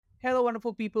Hello,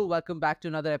 wonderful people. Welcome back to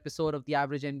another episode of the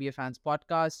Average NBA Fans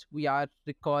podcast. We are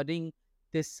recording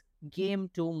this game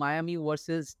to Miami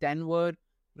versus Denver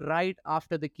right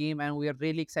after the game, and we are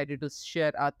really excited to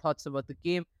share our thoughts about the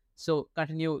game. So,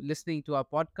 continue listening to our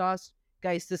podcast.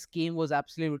 Guys, this game was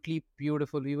absolutely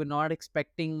beautiful. We were not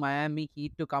expecting Miami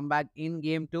Heat to come back in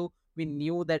game two. We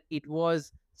knew that it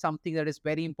was something that is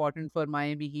very important for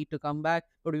Miami Heat to come back,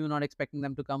 but we were not expecting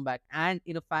them to come back. And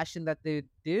in a fashion that they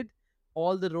did,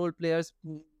 all the role players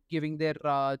giving their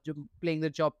playing their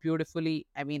job beautifully.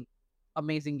 I mean,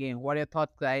 amazing game. What are your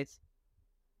thoughts, guys?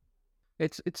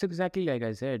 It's exactly like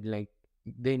I said. Like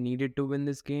they needed to win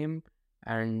this game,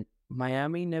 and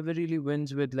Miami never really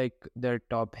wins with like their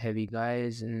top heavy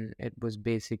guys, and it was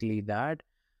basically that.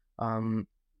 Um,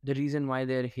 the reason why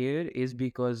they're here is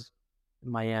because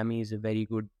Miami is a very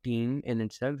good team in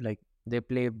itself. Like they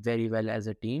play very well as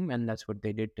a team, and that's what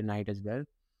they did tonight as well.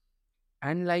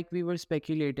 And like we were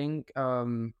speculating,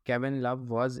 Kevin Love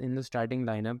was in the starting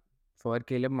lineup for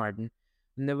Caleb Martin,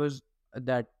 and there was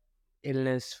that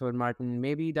illness for Martin.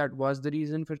 Maybe that was the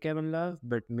reason for Kevin Love,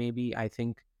 but maybe I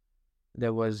think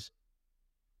there was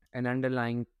an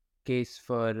underlying case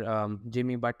for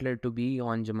Jimmy Butler to be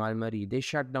on Jamal Murray. They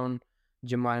shut down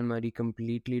Jamal Murray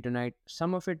completely tonight.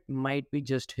 Some of it might be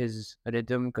just his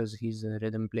rhythm because he's a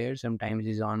rhythm player. Sometimes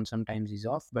he's on, sometimes he's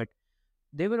off, but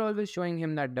they were always showing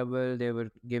him that double. They were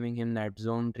giving him that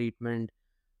zone treatment,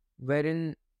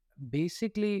 wherein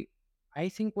basically, I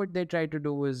think what they tried to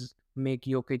do was make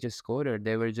Jokic a scorer.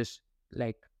 They were just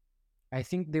like, I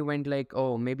think they went like,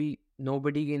 oh, maybe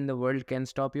nobody in the world can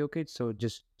stop Jokic, so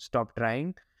just stop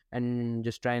trying and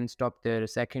just try and stop their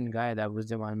second guy. That was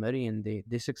Jamal Murray, and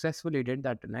they successfully did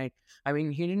that tonight. I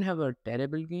mean, he didn't have a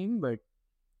terrible game, but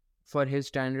for his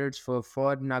standards,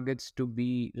 for Nuggets to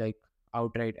be like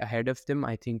outright ahead of them,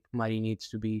 I think Murray needs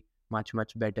to be much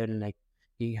better, and like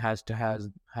he has to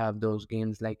have those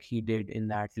games like he did in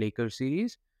that Lakers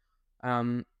series.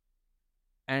 Um,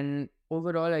 and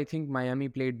overall, I think Miami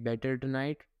played better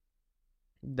tonight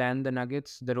than the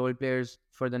Nuggets. The role players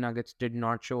for the Nuggets did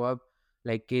not show up,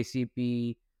 like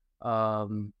KCP,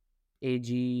 um,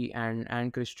 AG,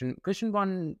 and Christian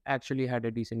Bond actually had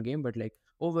a decent game, but like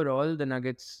overall, the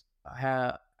Nuggets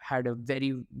had a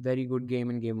very good game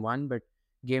in game one, but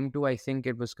game two, I think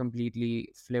it was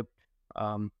completely flipped.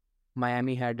 Um,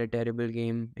 Miami had a terrible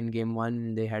game in game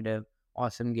one. They had a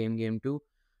awesome game two.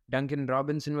 Duncan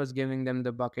Robinson was giving them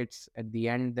the buckets at the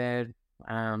end there.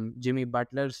 Jimmy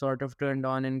Butler sort of turned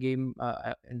on in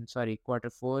quarter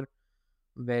four,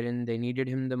 wherein they needed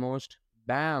him the most.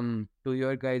 Bam, to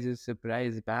your guys'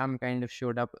 surprise, Bam kind of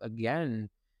showed up again.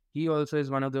 He also is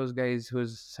one of those guys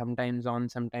who's sometimes on,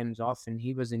 sometimes off, and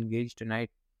he was engaged tonight.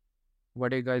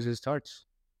 What are you guys' thoughts?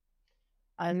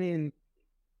 I mean,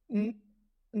 N-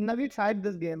 Nuggets had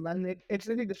this game, and it's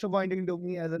really disappointing to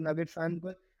me as a Nuggets fan.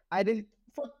 But I didn't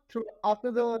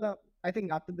after I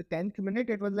think after the 10th minute,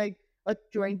 it was like a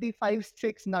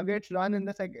 25-6 Nuggets run in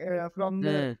the from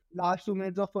the Hmm. last 2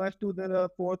 minutes of first to the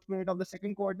fourth minute of the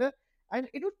second quarter, and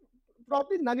it was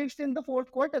probably Nuggets in the fourth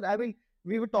quarter. I mean,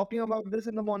 we were talking about this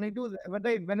in the morning too. But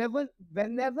like, whenever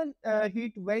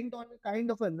Heat went on a kind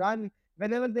of a run,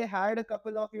 whenever they had a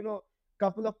couple of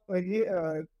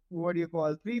what do you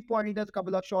call 3 pointers,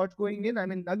 couple of shots going in. I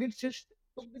mean, Nuggets just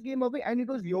took the game away, and it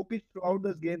was Jokic throughout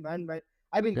this game, man.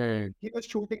 I mean, Hmm. he was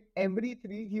shooting every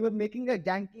three. He was making a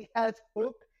janky ass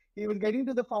hook. He was getting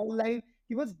to the foul line.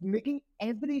 He was making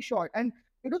every shot, and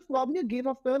it was probably a game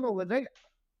of turnovers, right?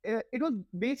 It was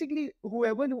basically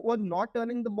whoever was not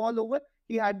turning the ball over,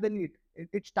 he had the lead.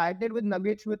 It started with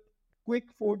Nuggets with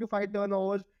quick 4 to 5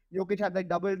 turnovers. Jokic had that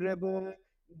double dribble.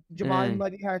 Jamal Hmm.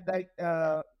 Murray had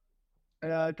that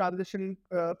transition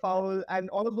foul and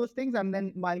all of those things, and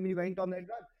then Miami went on that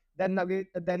run.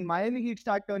 Then Miami Heat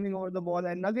start turning over the ball,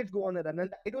 and Nuggets go on a run,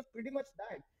 and it was pretty much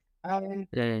that. And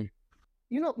Hmm.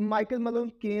 Michael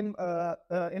Malone came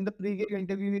in the pre-game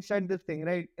interview. He said this thing,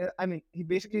 right? I mean, he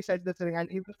basically said this thing,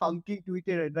 and even Funky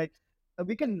tweeted it, right?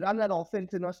 We can run our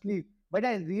offense in our sleep, but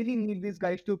I really need these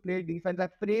guys to play defense. I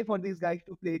pray for these guys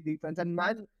to play defense. And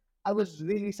man, I was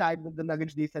really sad with the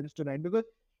Nuggets defense tonight because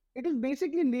it is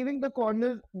basically leaving the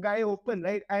corner guy open,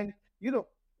 right? And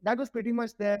that was pretty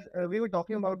much there. We were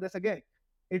talking about this again.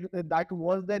 That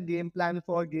was their game plan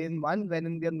for game one,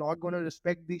 when they're not going to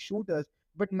respect the shooters.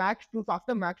 But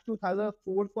after Max Truth has a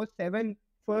 4 for 7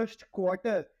 first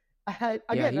quarter, Yeah,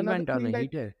 again, he another went on a thing that,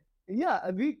 heater. yeah,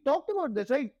 we talked about this,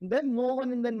 right? There's no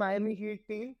one in the Miami Heat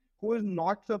team who is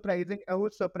not surprising,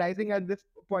 who's surprising at this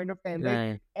point of time,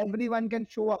 right? Hmm. Everyone can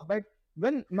show up. But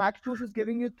when Max Truth is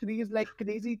giving you threes like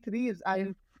crazy threes,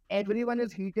 and everyone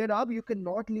is heated up. You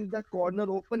cannot leave that corner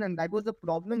open, and that was the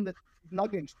problem with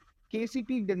Nuggets.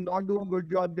 KCP did not do a good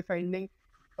job defending.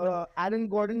 Aaron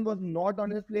Gordon was not on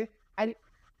his play. And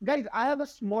guys, I have a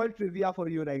small trivia for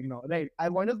you right now. Right, I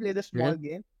want to play this Yeah. small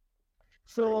game.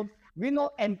 So we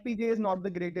know MPJ is not the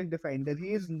greatest defender.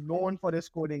 He is known for his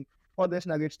scoring for this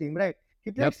Nuggets team, right?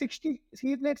 He played Yep. 60.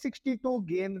 He played 62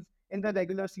 games in the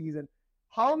regular season.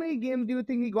 How many games do you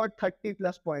think he got 30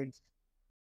 plus points?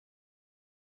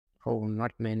 Oh,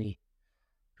 not many.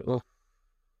 Oh,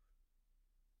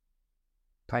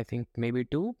 I think maybe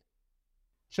 2.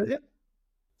 Shajit?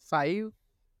 5.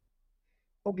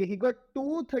 Okay, he got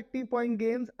two 30-point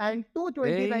games and two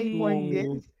 29-point Hey.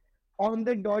 games on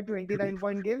the dot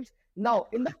 29-point games. Now,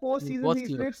 in the postseason, Worst he's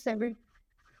luck. played 7.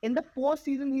 In the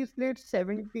postseason, he's played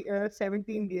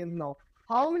 17 games now.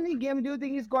 How many games do you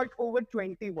think he's got over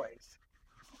 20 points?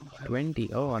 20.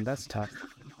 Oh, that's tough.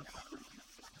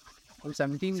 From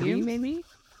 17 3 games? maybe?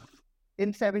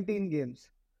 In 17 games.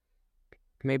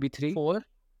 Maybe 3. 4.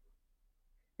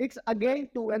 It's again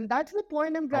 2. And that's the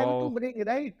point I'm trying Oh. to bring,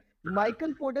 right?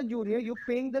 Michael Porter Jr., you're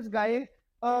paying this guy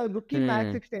a rookie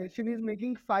max extension. He's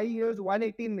making 5 years,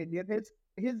 118 million.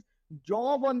 His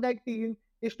job on that team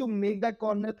is to make that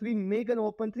corner three, make an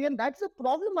open three. And that's the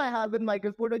problem I have with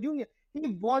Michael Porter Jr. He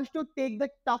wants to take the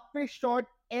toughest shot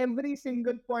every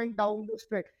single point down the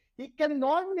stretch. He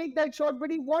cannot make that shot,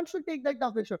 but he wants to take that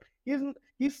toughest shot. He's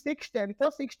 6'10". For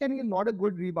 6'10", he's not a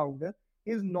good rebounder.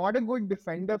 He's not a good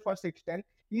defender for 6'10".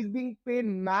 He's being paid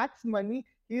max money.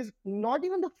 He's not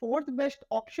even the fourth best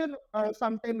option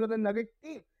sometimes on the Nugget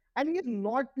team. And he's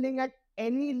not playing at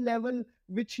any level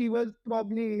which he was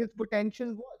probably his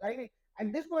potential was. I mean,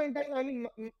 at this point in time, I mean,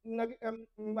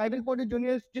 Michael Porter Jr.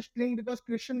 is just playing because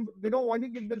they don't want to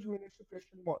give the minutes to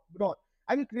Christian Braun.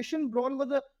 I mean, Christian Braun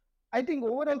I think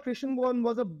overall Christian Braun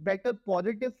was a better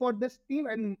positive for this team.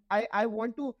 And I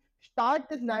want to start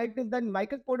this narrative that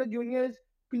Michael Porter Jr. is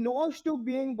close to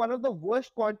being one of the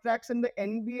worst contracts in the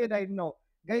NBA right now.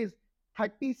 Guys,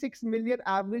 36 million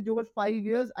average over 5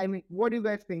 years. I mean, what do you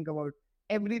guys think about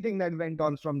everything that went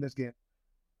on from this game?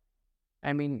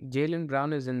 I mean, Jaylen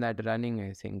Brown is in that running,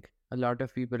 I think. A lot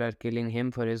of people are killing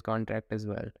him for his contract as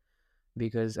well.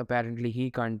 Because apparently he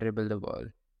can't dribble the ball.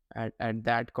 At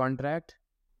that contract,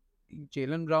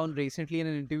 Jaylen Brown recently in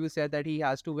an interview said that he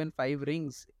has to win 5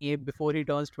 rings before he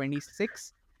turns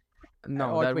 26.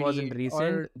 no, Or that wasn't 28, recent.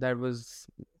 or- That was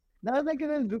That was like in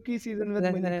his rookie season with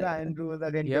Monica Andrews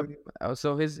that Yep. interview.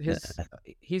 So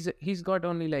he's got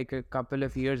only like a couple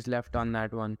of years left on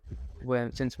that one,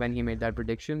 since when he made that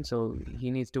prediction. So he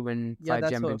needs to win Yeah, 5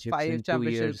 that's what, championships 5 in 2 years.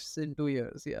 championships in 2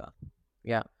 years. Yeah.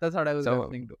 Yeah. That's what I was So-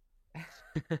 referring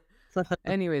to.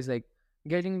 Anyways, like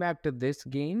getting back to this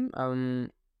game,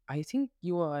 I think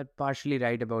you are partially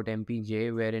right about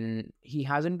MPJ, wherein he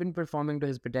hasn't been performing to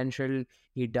his potential.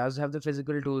 He does have the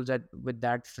physical tools that with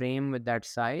that frame, with that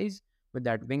size, with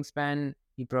that wingspan,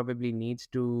 he probably needs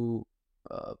to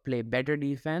play better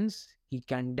defense. He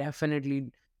can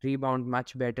definitely rebound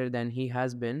much better than he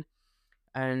has been,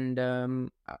 and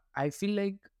I feel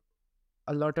like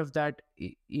a lot of that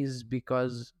is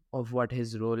because of what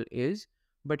his role is.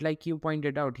 But like you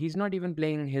pointed out, he's not even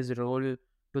playing his role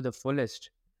to the fullest,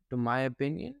 to my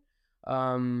opinion.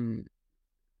 Um,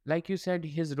 like you said,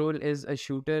 his role is a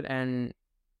shooter, and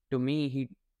to me,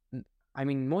 I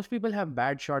mean, most people have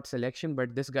bad shot selection,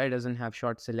 but this guy doesn't have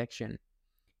shot selection.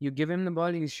 You give him the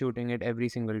ball, he's shooting it every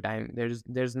single time.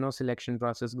 There's no selection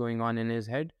process going on in his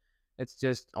head. It's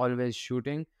just always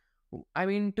shooting. I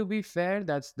mean, to be fair,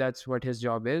 that's what his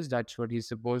job is. That's what he's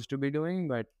supposed to be doing.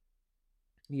 But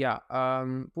yeah,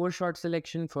 poor shot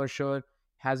selection for sure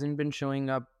hasn't been showing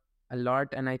up a lot.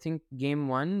 And I think game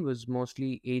one was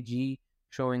mostly AG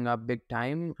showing up big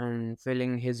time and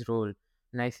filling his role.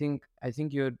 And I think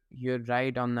you're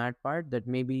right on that part, that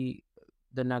maybe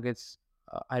the Nuggets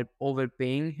are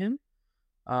overpaying him.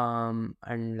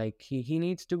 And like he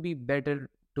needs to be better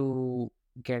to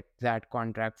get that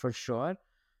contract for sure.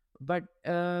 But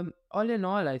all in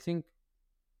all, I think,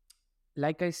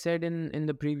 like I said in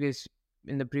the previous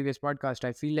podcast,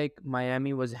 I feel like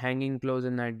Miami was hanging close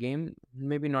in that game.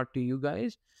 Maybe not to you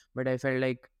guys, but I felt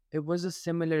like it was a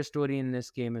similar story in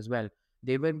this game as well.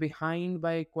 They were behind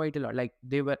by quite a lot. Like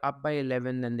they were up by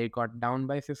 11, then they got down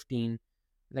by 15.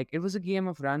 Like it was a game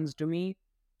of runs to me.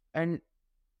 And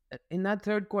in that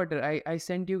third quarter, I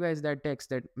sent you guys that text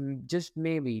that just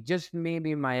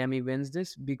maybe Miami wins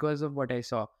this because of what I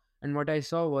saw. And what I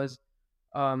saw was,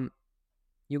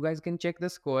 you guys can check the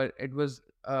score. It was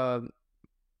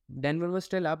Denver was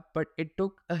still up, but it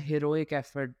took a heroic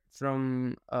effort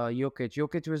from Jokic.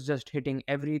 Jokic was just hitting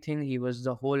everything. He was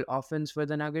the whole offense for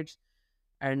the Nuggets.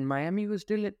 and Miami was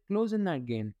still close in that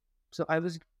game. So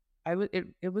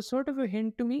it was sort of a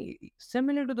hint to me,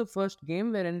 similar to the first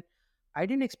game, wherein I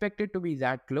didn't expect it to be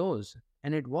that close,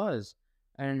 and it was.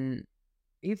 And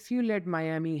if you let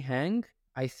Miami hang,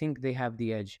 I think they have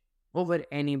the edge over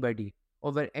anybody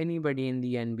in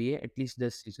the NBA, at least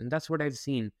this season. That's what I've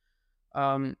seen.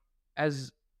 Um,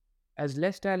 as as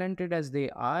less talented as they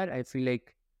are, I feel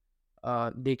like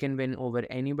they can win over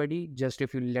anybody. Just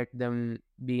if you let them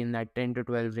be in that 10 to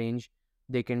 12 range,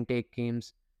 they can take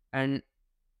games. And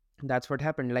that's what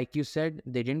happened. Like you said,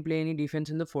 they didn't play any defense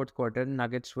in the fourth quarter.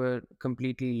 Nuggets were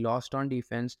completely lost on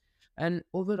defense. And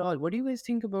overall, what do you guys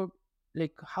think about,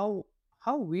 like, how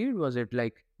weird was it?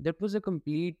 Like, that was a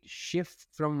complete shift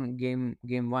from game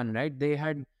one, right? They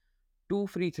had two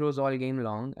free throws all game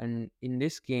long, and in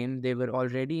this game they were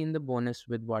already in the bonus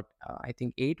with what, I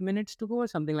think 8 minutes to go or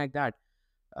something like that.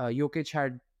 Jokic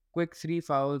had quick three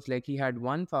fouls. Like, he had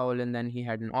one foul and then he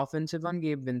had an offensive on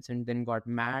Gabe Vincent, then got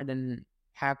mad and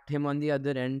hacked him on the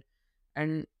other end.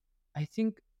 And I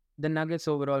think the Nuggets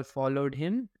overall followed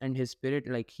him and his spirit.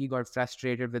 Like, he got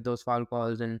frustrated with those foul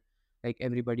calls, and like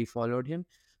everybody followed him.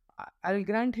 I'll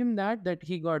grant him that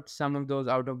he got some of those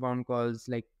out of bound calls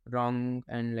like wrong,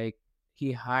 and like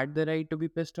he had the right to be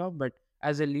pissed off. But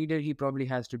as a leader, he probably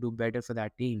has to do better for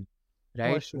that team, For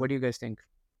right? sure. What do you guys think?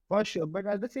 For sure. But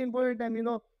at the same point in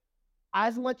time,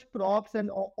 as much props and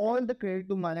all the credit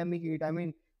to Miami Heat. I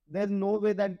mean, there's no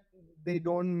way that they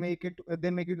don't make it. They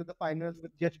make it to the finals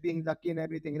with just being lucky and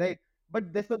everything, right?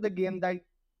 But this was the game that,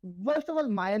 first of all,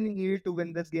 Miami needed to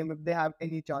win this game if they have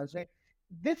any chance, right?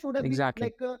 This would have been Exactly.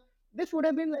 like a this would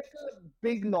have been like a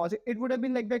big loss. It would have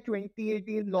been like the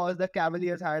 2018 loss the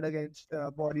Cavaliers had against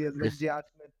Warriors when J.R.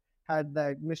 Smith had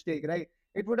that mistake, right?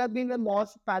 It would have been a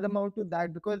loss paramount to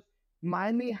that because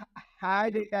Miami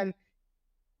had it, and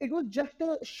it was just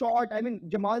a shot. I mean,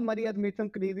 Jamal Murray has made some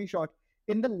crazy shots.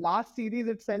 In the last series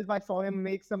itself, I saw him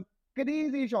make some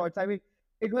crazy shots. I mean,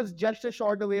 it was just a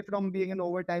shot away from being an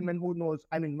overtime, and who knows?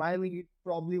 I mean, Miami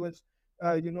probably was,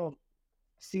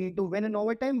 seen to win in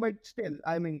overtime, but still,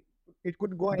 I mean, it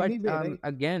could go But anyway, right?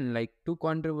 again, like, two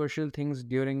controversial things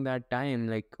during that time.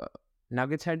 Like,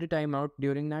 Nuggets had a timeout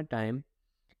during that time.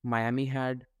 Miami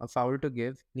had a foul to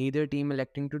give. Neither team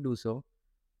electing to do so.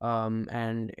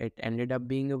 And it ended up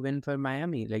being a win for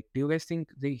Miami. Like, do you guys think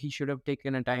he should have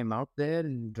taken a timeout there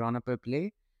and drawn up a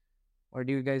play? Or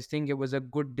do you guys think it was a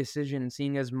good decision,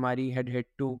 seeing as Murray had hit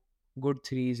two good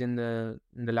threes in the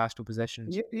last two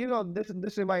possessions?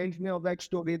 This reminds me of that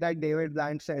story that David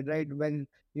Bland said, right? When,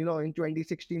 in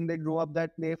 2016 they drew up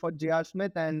that play for J.R.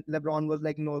 Smith and LeBron was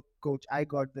like, "No, coach, I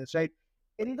got this," right?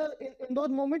 In those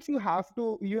moments, you have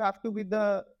to be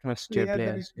the Trust your player that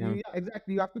players. Yeah. yeah,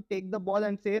 exactly. You have to take the ball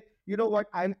and say, you know what,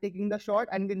 I'm taking the shot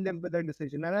and win them with the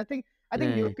decision. And I think Hmm.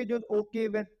 Jokic was okay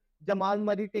with Jamal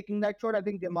Murray taking that shot. I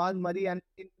think Jamal Murray and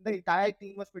the entire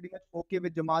team was pretty much okay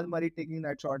with Jamal Murray taking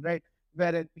that shot, right?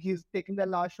 Where he's taking the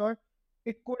last shot.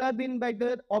 It could have been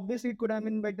better. Obviously, it could have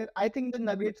been better. I think the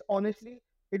Nuggets, honestly,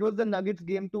 it was the Nuggets'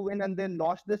 game to win, and they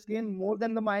lost this game more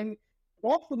than the Miami.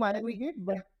 Props to Miami Heat,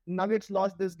 but Nuggets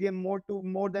lost this game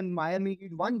more than Miami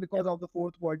Heat won because of the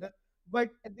fourth quarter. But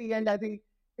at the end, I think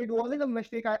it wasn't a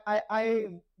mistake.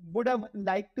 I would have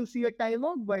liked to see a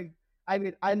timeout, but I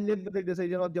mean, I live with the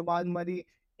decision of Jamal Murray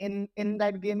in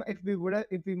that game. If we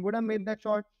would have made that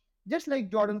shot, just like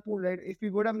Jordan Poole, right? If we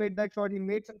would have made that shot, he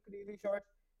made some crazy shots.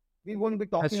 We won't be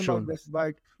That's talking about true. this,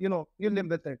 but you live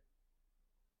with it.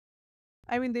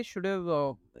 I mean, they should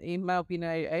have, in my opinion,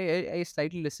 I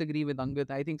slightly disagree with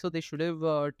Angad. I think so. They should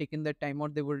have taken that time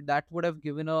out. That would have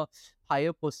given a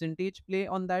higher percentage play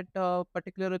on that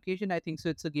particular occasion. I think so.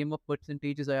 It's a game of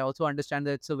percentages. I also understand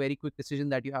that it's a very quick decision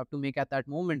that you have to make at that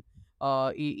moment.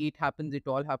 It happens. It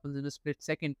all happens in a split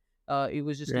second. It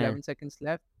was just Yeah. 11 seconds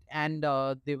left, and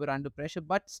they were under pressure.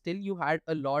 But still, you had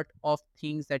a lot of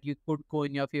things that you could go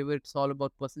in your favor. It's all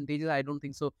about percentages. I don't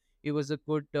think so it was a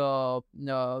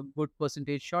good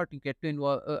percentage shot. You get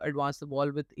to advance the ball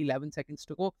with 11 seconds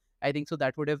to go. I think so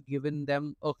that would have given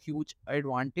them a huge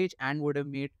advantage and would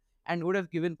have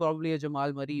given probably a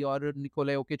Jamal Murray or a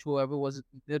Nikola Jokic, whoever was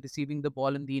receiving the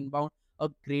ball in the inbound, a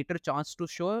greater chance to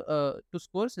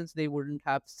score, since they wouldn't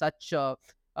have such a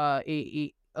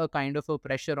kind of a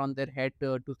pressure on their head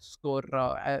to score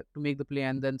to make the play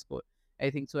and then score.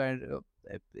 I think so.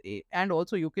 And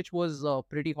also Jokic was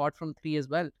pretty hot from three as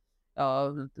well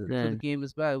through Yeah. the game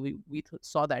as well. We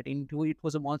saw that into it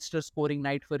was a monster scoring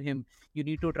night for him. You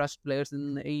need to trust players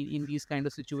in these kind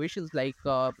of situations, like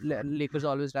Lakers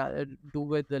always do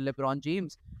with LeBron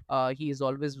James. He is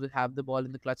always will have the ball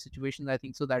in the clutch situations. I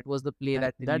think so. That was the play That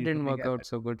that they that needed to didn't make work happen. out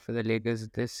so good for the Lakers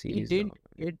this It series, though.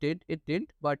 didn't. It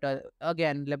didn't. But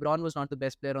again, LeBron was not the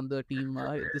best player on the team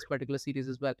this particular series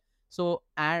as well. So,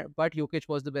 but Jokic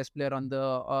was the best player on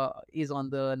the is on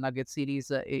the Nuggets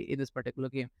series in this particular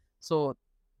game. So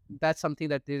that's something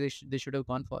that they should have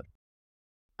gone for.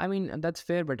 I mean, that's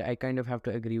fair, but I kind of have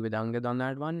to agree with Angad on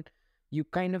that one. You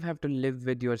kind of have to live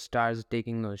with your stars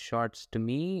taking those shots. To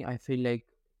me, I feel like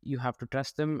you have to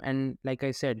trust them. And like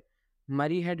I said,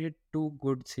 Murray had hit two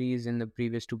good threes in the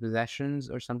previous two possessions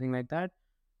or something like that.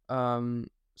 Um,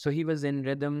 so he was in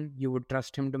rhythm. You would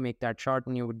trust him to make that shot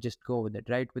and you would just go with it,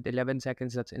 right? With 11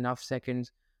 seconds, that's enough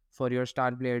seconds for your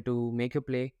star player to make a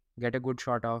play, get a good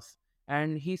shot off.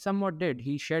 And he somewhat did.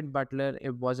 He shed Butler.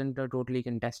 It wasn't a totally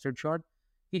contested shot.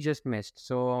 He just missed.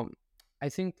 So I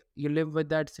think you live with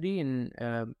that three, and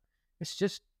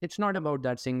it's not about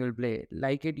that single play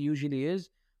like it usually is.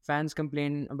 Fans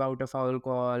complain about a foul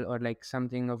call or like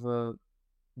something of a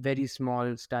very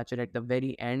small stature at the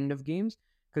very end of games,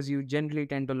 because you generally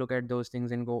tend to look at those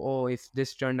things and go, oh, if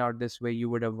this turned out this way, you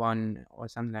would have won or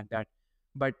something like that.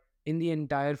 But in the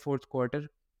entire fourth quarter,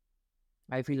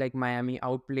 I feel like Miami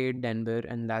outplayed Denver,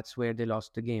 and that's where they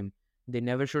lost the game. They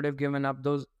never should have given up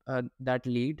those that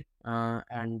lead,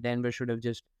 and Denver should have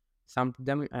just thumped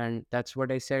them. And that's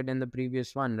what I said in the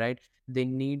previous one, right? They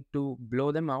need to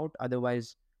blow them out,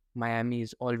 otherwise Miami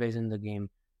is always in the game.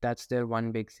 That's their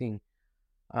one big thing.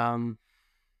 Um,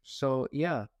 so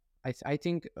yeah, I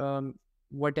think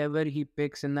whatever he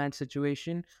picks in that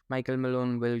situation, Michael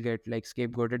Malone will get like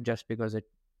scapegoated just because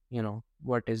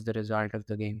what is the result of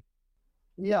the game.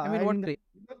 Yeah, I mean, what and play?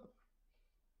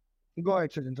 go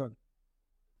ahead, Sachin, sorry.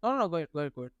 No, no, no, go ahead, go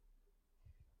ahead, go ahead.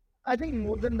 I think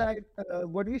more than that,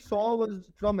 what we saw was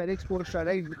from Eric Spoelstra,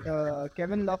 right?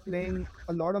 Kevin Love playing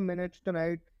a lot of minutes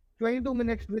tonight, 22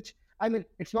 minutes, which I mean,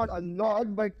 it's not a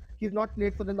lot, but he's not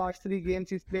played for the last 3 games.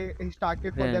 He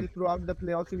started for Yeah. them throughout the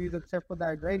playoff series, except for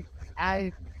that, right?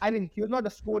 And I mean, he was not a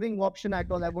scoring option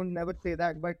at all. I would never say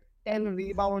that, but 10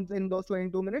 rebounds in those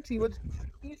 22 minutes,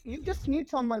 you just need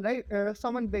someone, right?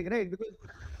 Someone big, right? Because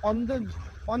on the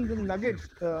on the Nuggets,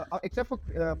 except for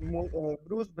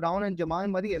Bruce Brown and Jamal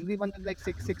Murray, everyone is like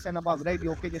 6'6" and above, right?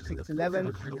 Jokic is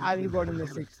 6'11", Harry Gordon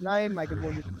is 6'9", Michael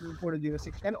Porter is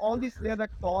 6'10". All these players are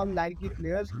tall, lanky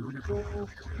players who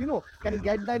can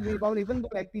get that rebound. Even though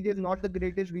FPJ is not the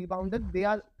greatest rebounder,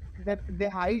 that their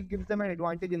height gives them an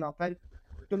advantage enough. And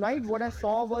tonight, what I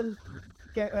saw was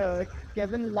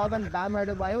Kevin Love and Bam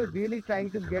Adebayo really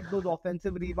trying to get those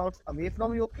offensive rebounds away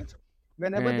from Jokic.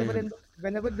 And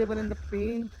Whenever they were in the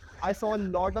paint, I saw a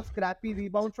lot of scrappy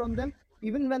rebounds from them.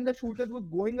 Even when the shooters were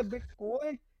going a bit cold,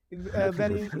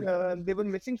 when they were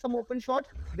missing some open shots,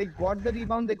 they got the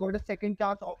rebound. They got a second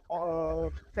chance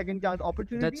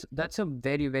opportunity. that's a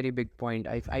very very big point.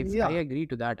 I Yeah, agree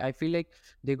to that. I feel like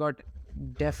they got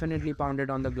definitely pounded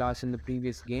on the glass in the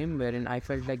previous game, wherein I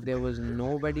felt like there was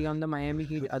nobody on the Miami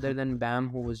Heat other than Bam,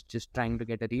 who was just trying to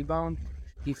get a rebound.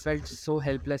 He felt so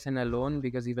helpless and alone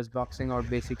because he was boxing out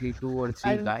basically two or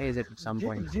three and guys at some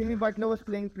point. Jimmy Butler was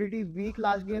playing pretty weak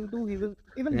last game too. He was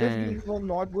even this Yeah. game he was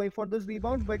not going for those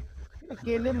rebounds. But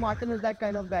Caleb Martin is that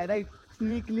kind of guy, right?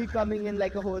 Sneakily coming in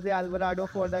like a Jose Alvarado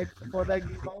for that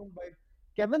rebound. But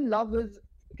Kevin Love is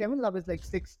Kevin Love is like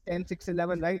 6'10",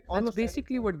 6'11", right? That's Almost 7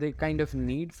 basically what they kind of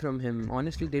need from him.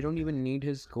 Honestly, they don't even need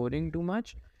his scoring too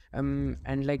much.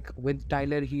 And like with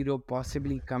Tyler Hero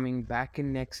possibly coming back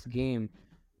in next game,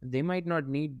 they might not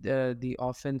need the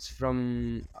offense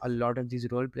from a lot of these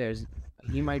role players.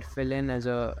 He might fill in as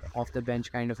a off the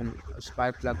bench kind of a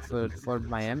spark plug for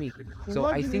Miami. So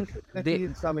Not I really think sure that they. he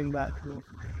is coming back. Though.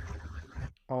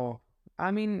 Oh,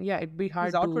 I mean, yeah, it'd be He's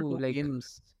hard out for to two like.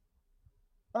 games.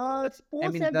 I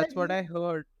Sports mean, said that that's what I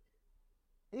heard.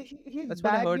 he's That's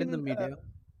what I back heard in the in. media.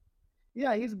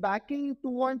 Yeah, he's backing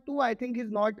 2-on-2. I think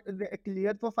he's not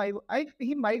cleared for five.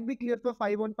 He might be cleared for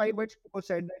 5-on-5, but Spo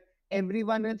said that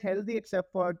everyone is healthy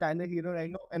except for Tyler Hero right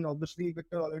now, and obviously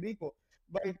Victor Oladipo.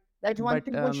 But that's one But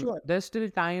thing for sure. there's still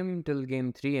time till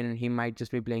game three, and he might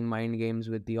just be playing mind games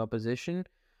with the opposition.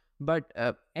 But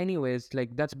anyways,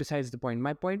 like that's besides the point.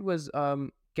 My point was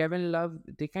Kevin Love,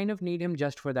 they kind of need him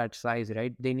just for that size,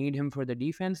 right? They need him for the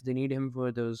defense, they need him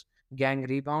for those gang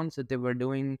rebounds that they were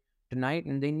doing tonight,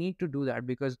 and they need to do that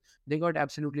because they got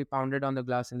absolutely pounded on the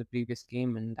glass in the previous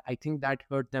game, and I think that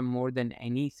hurt them more than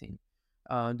anything.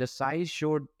 The size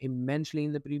showed immensely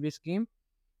in the previous game.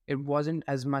 It wasn't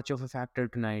as much of a factor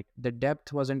tonight. The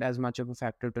depth wasn't as much of a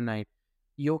factor tonight.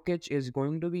 Jokic is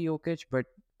going to be Jokic, but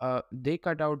they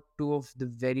cut out two of the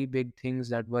very big things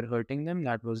that were hurting them.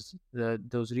 That was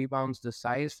those rebounds, the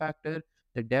size factor,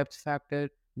 the depth factor.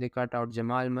 They cut out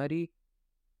Jamal Murray,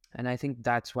 and I think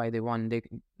that's why they won.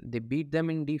 They beat them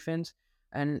in defense,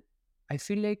 and I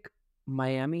feel like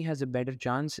Miami has a better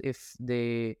chance if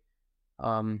they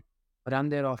um, run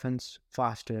their offense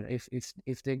faster.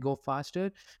 If they go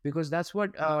faster, because that's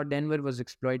what Denver was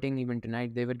exploiting even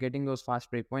tonight. They were getting those fast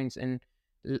break points, and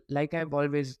like I've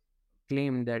always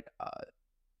claimed that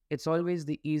it's always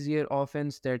the easier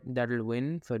offense that'll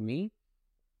win for me.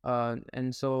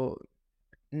 And so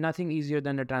nothing easier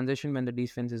than the transition when the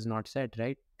defense is not set,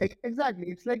 right? Exactly.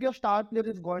 It's like your star player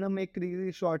is going to make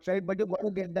crazy shots, right? But you got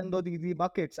to get them those easy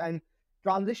buckets. And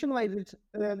transition wise, it's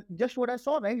just what I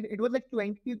saw, right? It was like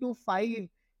 20 to 5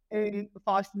 in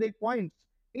fast break points.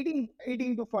 18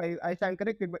 to 5. I stand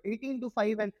corrected, but 18 to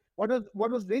 5. And what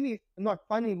was really not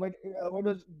funny, but what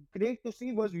was great to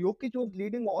see was Jokic was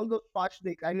leading all those fast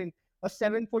breaks. I mean, a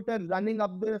 7-footer running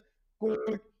up the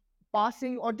court,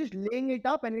 passing or just laying it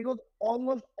up, and it was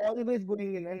almost always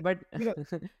going in. And But you know,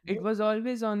 it was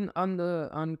always on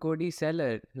Cody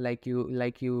Seller, like you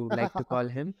like to call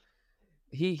him.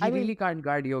 He I he mean, really can't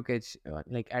guard Jokic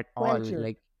like at all. Quencher.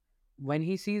 Like when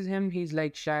he sees him, he's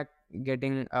like Shaq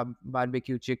getting a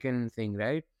barbecue chicken thing,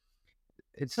 right?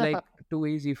 It's like too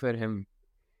easy for him.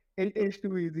 It is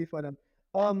too easy for them.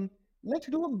 Let's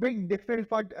do a big different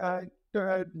for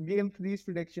game three's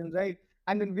predictions, right?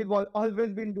 I mean, we've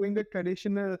always been doing the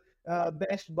traditional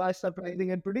best, bust,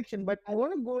 surprising, and prediction, but I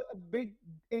want to go a bit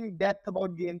in depth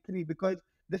about game three because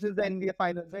this is the NBA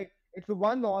Finals, right? It's a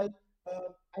 1-all.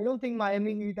 I don't think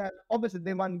Miami Heat have, obviously,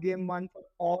 they won game one for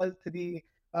all three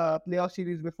playoff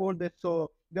series before this,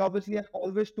 so they obviously have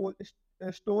always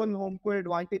stolen home court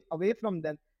advantage away from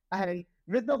them. And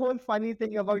with the whole funny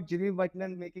thing about Jimmy Butler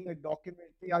making a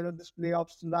documentary out of this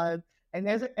playoffs run and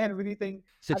as everything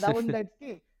around that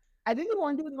game. I really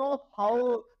want to know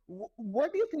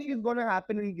what do you think is going to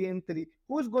happen in game three?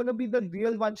 Who's going to be the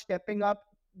real one stepping up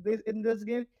in this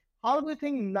game? How do you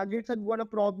think Nuggets are going to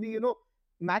probably,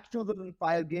 Max Jones was on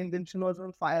fire, Game Vincent was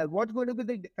on fire. What's going to be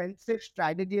the defensive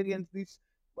strategy against these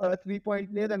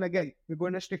 3-point players? And again, we're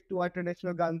going to stick to our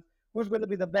traditional guns. Who's going to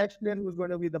be the best player? Who's going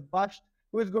to be the bust?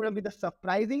 Who is going to be the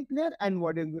surprising player, and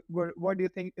what do you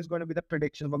think is going to be the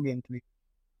prediction for game three?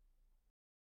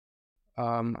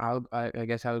 I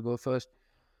guess I'll go first.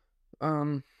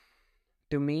 Um,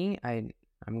 to me,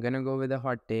 I'm gonna go with a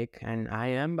hot take, and I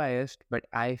am biased, but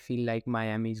I feel like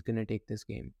Miami's gonna take this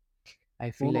game.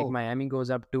 I feel like Oh, Miami goes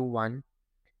up 2-1,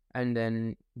 and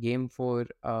then game four,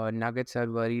 Nuggets are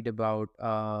worried about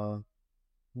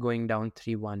going down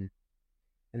 3-1.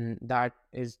 And that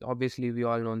is obviously, we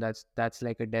all know that's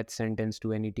like a death sentence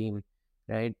to any team,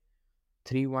 right?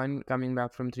 3-1, coming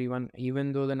back from 3-1,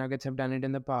 even though the Nuggets have done it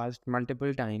in the past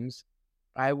multiple times,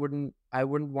 I wouldn't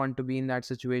want to be in that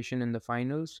situation in the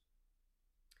finals,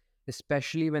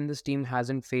 especially when this team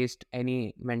hasn't faced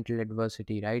any mental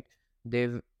adversity, right?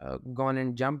 They've gone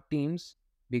and jumped teams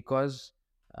because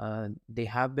they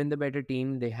have been the better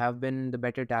team, they have been the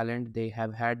better talent, they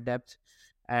have had depth,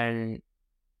 and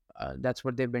that's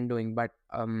what they've been doing. But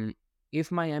if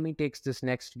Miami takes this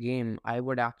next game, I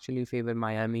would actually favor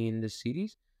Miami in this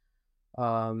series.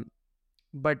 Um,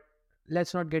 but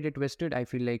let's not get it twisted. I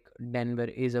feel like Denver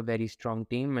is a very strong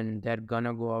team, and they're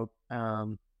gonna go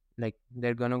out, like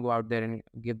they're gonna go out there and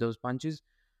give those punches.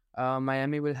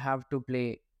 Miami will have to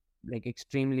play like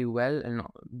extremely well and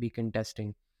be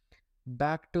contesting.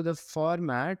 Back to the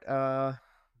format.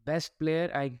 Best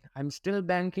player. I'm still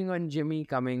banking on Jimmy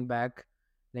coming back,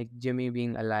 like Jimmy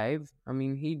being alive. I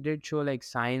mean, he did show like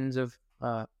signs of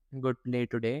good play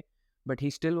today, but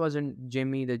he still wasn't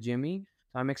Jimmy the Jimmy.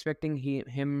 So I'm expecting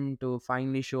him to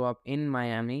finally show up in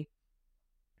Miami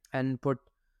and put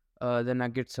the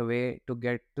Nuggets away to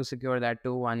get to secure that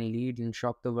 2-1 lead and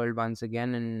shock the world once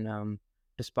again, and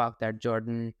to spark that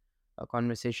Jordan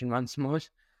conversation once more.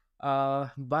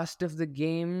 Bust of the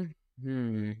game.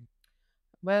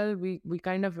 Well, we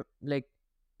kind of like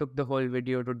took the whole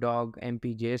video to dog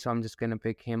MPJ, so I'm just gonna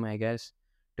pick him, I guess,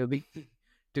 to be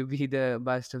to be the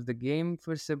bust of the game.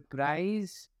 For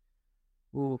surprise,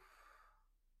 ooh,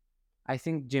 I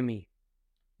think Jimmy.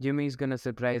 Jimmy's gonna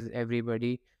surprise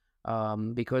everybody,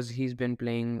 because he's been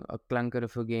playing a clunker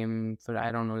of a game for,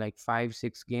 I don't know, like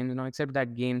 5-6 games now, except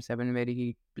that game 7 where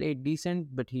he played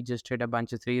decent, but he just hit a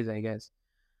bunch of threes, I guess.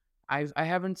 I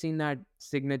haven't seen that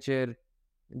signature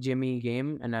Jimmy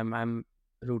game, and I'm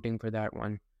rooting for that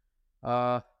one.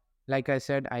 Uh, like I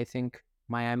said, I think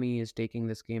Miami is taking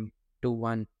this game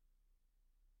 2-1.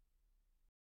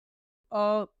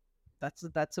 Uh,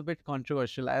 that's a bit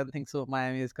controversial. I don't think so.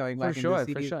 Miami is coming For back in this sure, for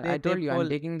series. sure. They I they told you I'm pull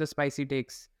taking the spicy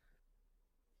takes.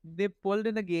 they pulled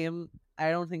in a game.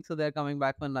 I don't think so. They're coming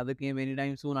back for another game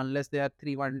anytime soon, unless they are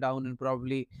 3-1 down and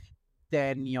probably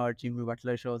then your Jimmy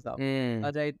Butler shows up.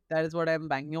 Mm. Right, that is what I'm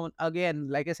banking on. Again,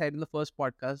 like I said in the first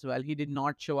podcast, well, he did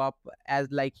not show up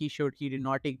as like he should. He did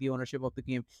not take the ownership of the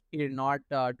game. He did not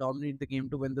dominate the game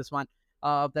to win this one.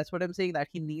 That's what I'm saying. That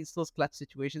he needs those clutch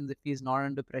situations. If he's not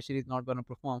under pressure, he's not going to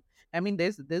perform. I mean,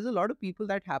 there's a lot of people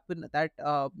that happen that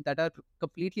are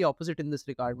completely opposite in this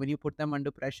regard. When you put them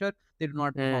under pressure, they do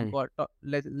not perform. Mm. But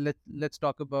let's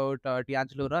talk about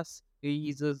D'Angelo Russ.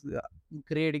 He's a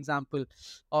great example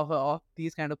of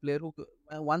these kind of player who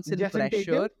once in Jason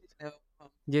Tatum. pressure. uh,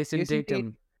 Jason Jason Tatum,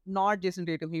 Tatum. not Jason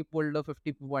Tatum. He pulled a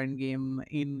 50-point game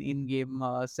in game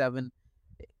 7.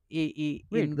 Wait,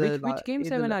 In the which game in the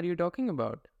 7 are you talking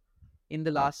about? in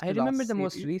the I remember last the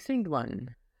most series. recent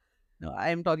one. No, I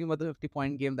am talking about the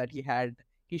 50-point game that he had.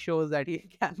 He shows that he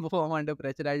can perform under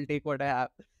pressure. I'll take what I have.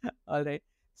 All right.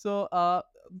 So,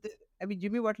 I mean,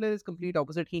 Jimmy Butler is complete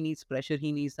opposite. He needs pressure.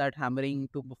 He needs that hammering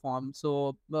to perform.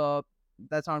 So,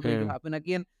 that's not going to Mm. happen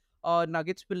again.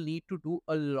 Nuggets will need to do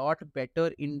a lot better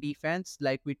in defense,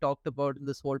 like we talked about in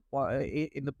this whole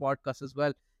in the podcast as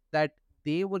well. That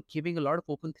they were giving a lot of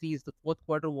open threes. The fourth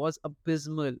quarter was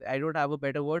abysmal. I don't have a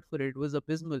better word for it. It was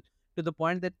abysmal to the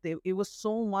point that it was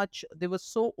so much. They were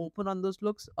so open on those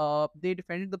looks. They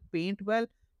defended the paint well,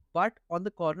 but on the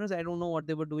corners, I don't know what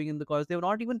they were doing in the corners. They were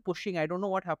not even pushing. I don't know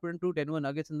what happened to Denver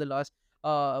Nuggets in the last.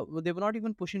 They were not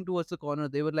even pushing towards the corner.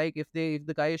 They were like, if the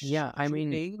guy is Yeah, I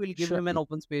mean, shooting, we'll give sure. him an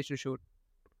open space to shoot.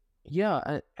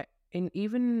 Yeah, and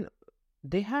even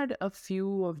they had a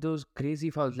few of those crazy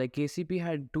fouls. Like KCP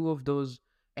had two of those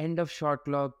end of shot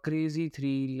clock, crazy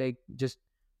three, like just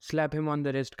slap him on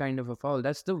the wrist kind of a foul.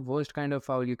 That's the worst kind of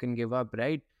foul you can give up,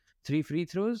 right? 3 free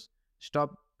throws,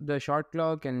 stop the shot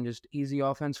clock, and just easy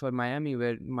offense for Miami,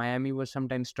 where Miami was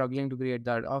sometimes struggling to create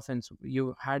that offense.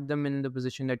 You had them in the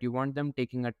position that you want them,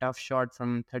 taking a tough shot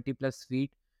from 30 plus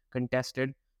feet,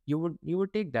 contested. You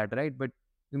would take that, right? But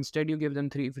instead, you give them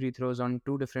 3 free throws on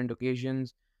two different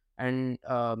occasions, and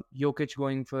Jokic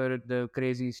going for the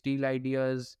crazy steal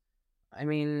ideas. I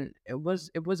mean, it was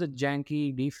a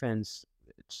janky defense.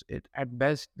 It at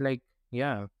best, like,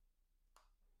 yeah.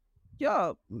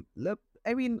 Yeah,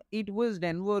 I mean, it was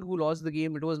Denver who lost the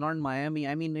game. It was not Miami.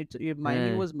 I mean,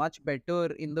 Miami Mm, was much better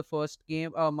in the first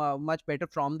game. Much better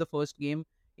from the first game.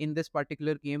 In this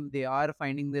particular game, they are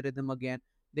finding the rhythm again.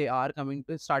 They are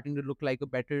starting to look like a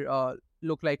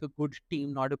good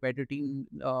team, not a better team.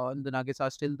 The Nuggets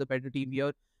are still the better team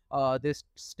here. They're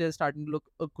still starting to look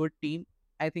a good team.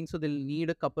 I think so. They'll need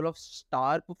a couple of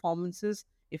star performances,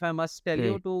 if I must tell mm.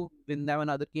 you, to win them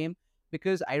another game,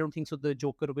 because I don't think so. The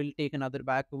Joker will take another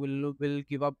back. Will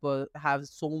give up. Have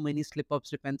so many slip ups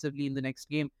defensively in the next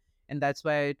game, and that's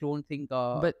why I don't think.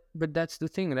 But that's the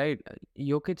thing, right?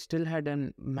 Jokic still had a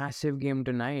massive game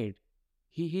tonight.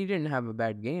 He didn't have a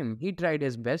bad game. He tried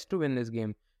his best to win this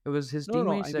game. It was his No, no.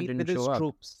 teammates I that mean didn't with his show up.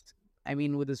 troops. I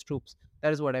mean with his troops.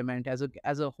 That is what I meant. As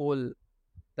a whole,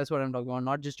 that's what I'm talking about.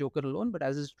 Not just Joker alone, but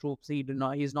as his troops.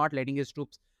 He's not letting his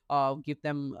troops give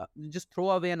them just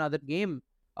throw away another game.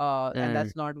 And Mm.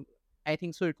 that's not. I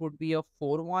think so. It would be a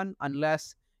 4-1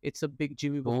 unless it's a big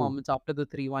Jimmy Oh, performance after the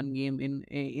 3-1 game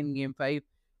in game 5.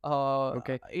 Uh,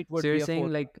 okay. it So would you're be a saying 4.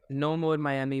 like no more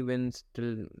Miami wins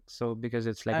till so because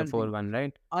it's like I a don't think 4-1,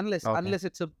 right? unless Okay. unless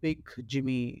it's a big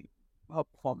Jimmy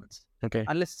performance. Okay.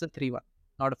 Unless it's a 3-1,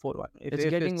 not a 4-1. It's If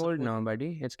getting it's a old 4, now,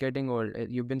 buddy. It's getting old.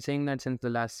 You've been saying that since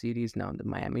the last series now. The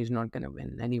Miami's not gonna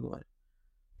win anymore.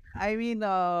 I mean,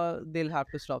 they'll have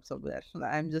to stop somewhere.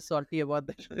 I'm just salty about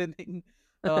that winning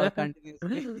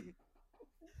continuously.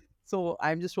 So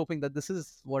I'm just hoping that this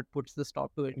is what puts the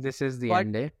stop to it. This is the But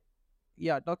end, eh?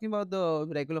 yeah, talking about the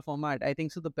regular format, I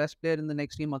think so. The best player in the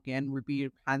next team again will be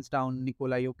hands down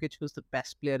Nikola Jokic, who's the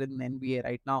best player in the NBA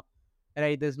right now.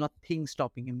 Right, there's nothing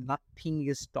stopping him. Nothing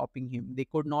is stopping him. They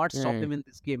could not stop Mm, him in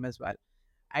this game as well.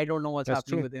 I don't know what's that's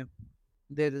happening true. with him.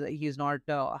 He's not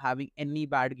having any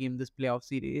bad game this playoff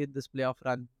series, this playoff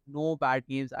run. No bad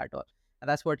games at all, and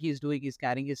that's what he's doing. He's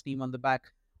carrying his team on the back.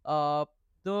 Uh,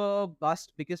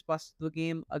 biggest bust of the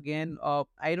game again.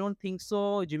 I don't think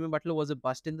so. Jimmy Butler was a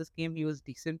bust in this game. He was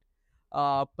decent.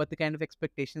 But the kind of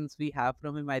expectations we have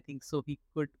from him, I think so he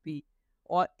could be,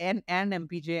 and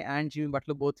MPJ and Jimmy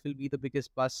Butler both will be the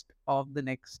biggest bust of the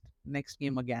next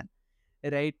game again,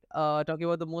 right? Talking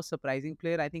about the most surprising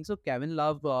player, I think so. Kevin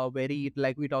Love, very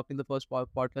like we talked in the first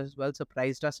podcast as well,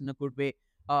 surprised us in a good way.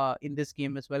 In this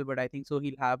game as well, but I think so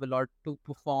he'll have a lot to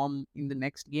perform in the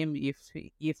next game if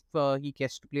he gets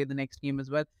to play the next game as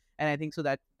well. And I think so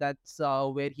that's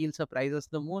where he'll surprise us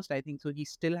the most. I think so he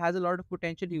still has a lot of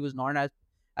potential. He was not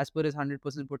as per his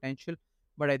 100% potential,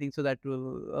 but I think so that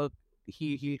will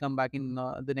he'll come back in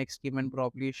the next game and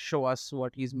probably show us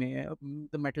what he's made,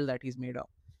 the metal that he's made of.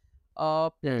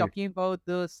 Hmm. Talking about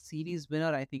the series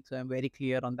winner, I think so. I'm very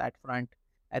clear on that front.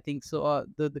 I think so.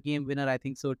 The game winner, I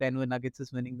think so. Denver Nuggets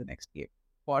is winning the next game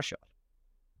for sure.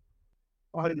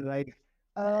 All right.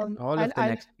 All I'll, of the I'll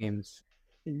next games.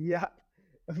 Yeah,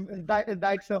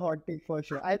 that's a hot take for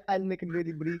sure. I'll make it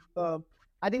really brief.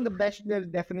 I think the best player is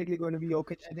definitely going to be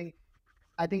Jokic.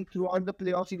 I think throughout the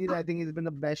playoff series, I think he's been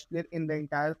the best player in the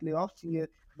entire playoffs.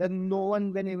 There's no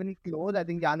one been even close. I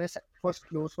think Giannis was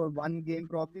close for one game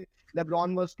probably.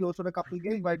 LeBron was close for a couple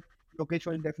games, but Jokic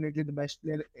was definitely the best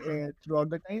player throughout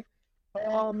the time.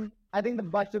 I think the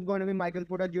bust is going to be Michael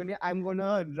Porter Jr. I'm going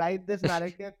to ride this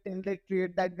narrative till they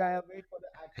trade that guy away for the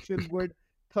actual good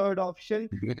third option,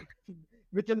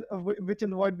 which is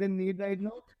what they need right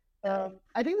now.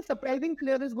 I think the surprising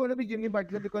player is going to be Jimmy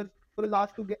Butler because for the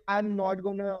last two games, I'm not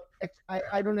going to.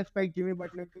 I don't expect Jimmy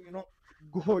Butler to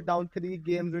go down 3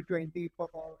 games with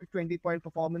 20-point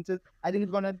performances. I think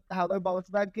he's going to have a bounce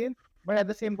back game. But at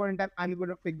the same point in time, I'm going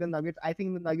to pick the Nuggets. I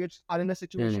think the Nuggets are in a Hmm.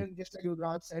 situation, just like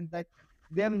Grant said, that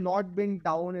they have not been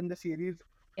down in the series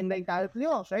in the entire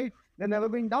playoffs, right? They've never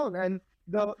been down. And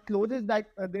the closest that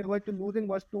they were to losing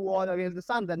was 2-all against the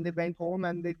Suns, and they went home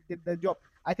and they did their job.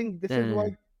 I think this is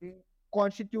what Hmm.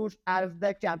 constitutes as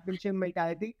the championship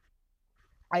mentality.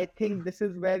 I think this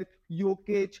is where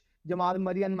Jokic, Jamal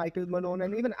Murray, and Michael Malone,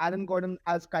 and even Aaron Gordon,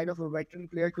 as kind of a veteran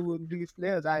player to these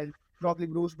players, and probably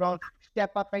Bruce Brown,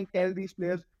 step up and tell these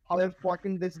players how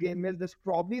important this game is. This is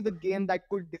probably the game that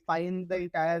could define the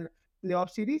entire playoff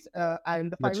series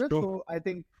and the That's finals. true. So I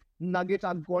think Nuggets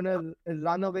are gonna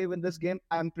run away with this game.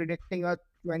 I'm predicting a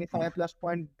 25 plus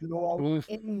point blowout Oof.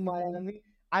 in Miami.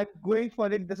 I'm going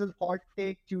for it. This is hot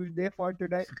take Tuesday for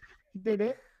today,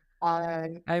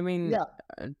 and I mean, yeah.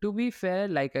 to be fair,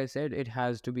 like I said, it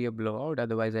has to be a blowout.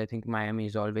 Otherwise, I think Miami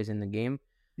is always in the game.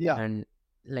 Yeah, And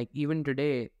like even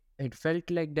today, it felt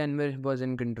like Denver was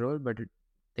in control, but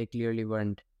they clearly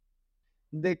weren't.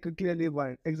 they could clearly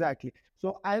win. Exactly.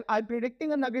 So I'm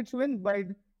predicting a Nuggets win, but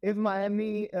if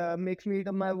Miami makes me eat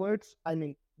up my words, I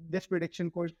mean, this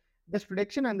prediction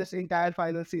and this entire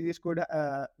final series could,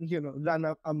 run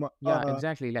up. Yeah,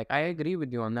 exactly. Like I agree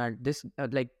with you on that. This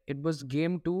like it was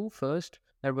game two first.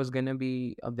 That was gonna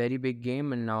be a very big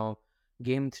game, and now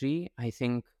game three, I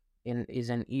think, is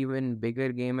an even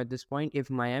bigger game at this point. If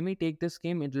Miami take this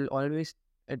game, it will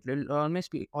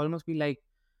almost be like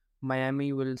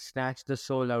Miami will snatch the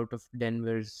soul out of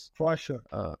Denver's for sure.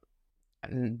 uh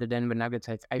and the Denver Nuggets.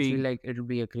 I feel Being like it'll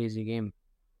be a crazy game.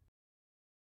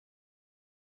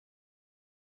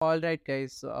 all right,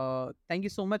 guys. Thank you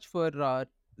so much for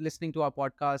listening to our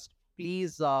podcast.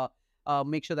 Please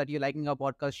make sure that you're liking our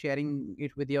podcast, sharing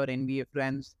it with your NBA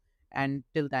friends. And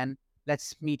till then,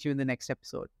 let's meet you in the next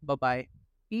episode. Bye bye.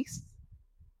 Peace.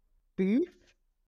 Peace.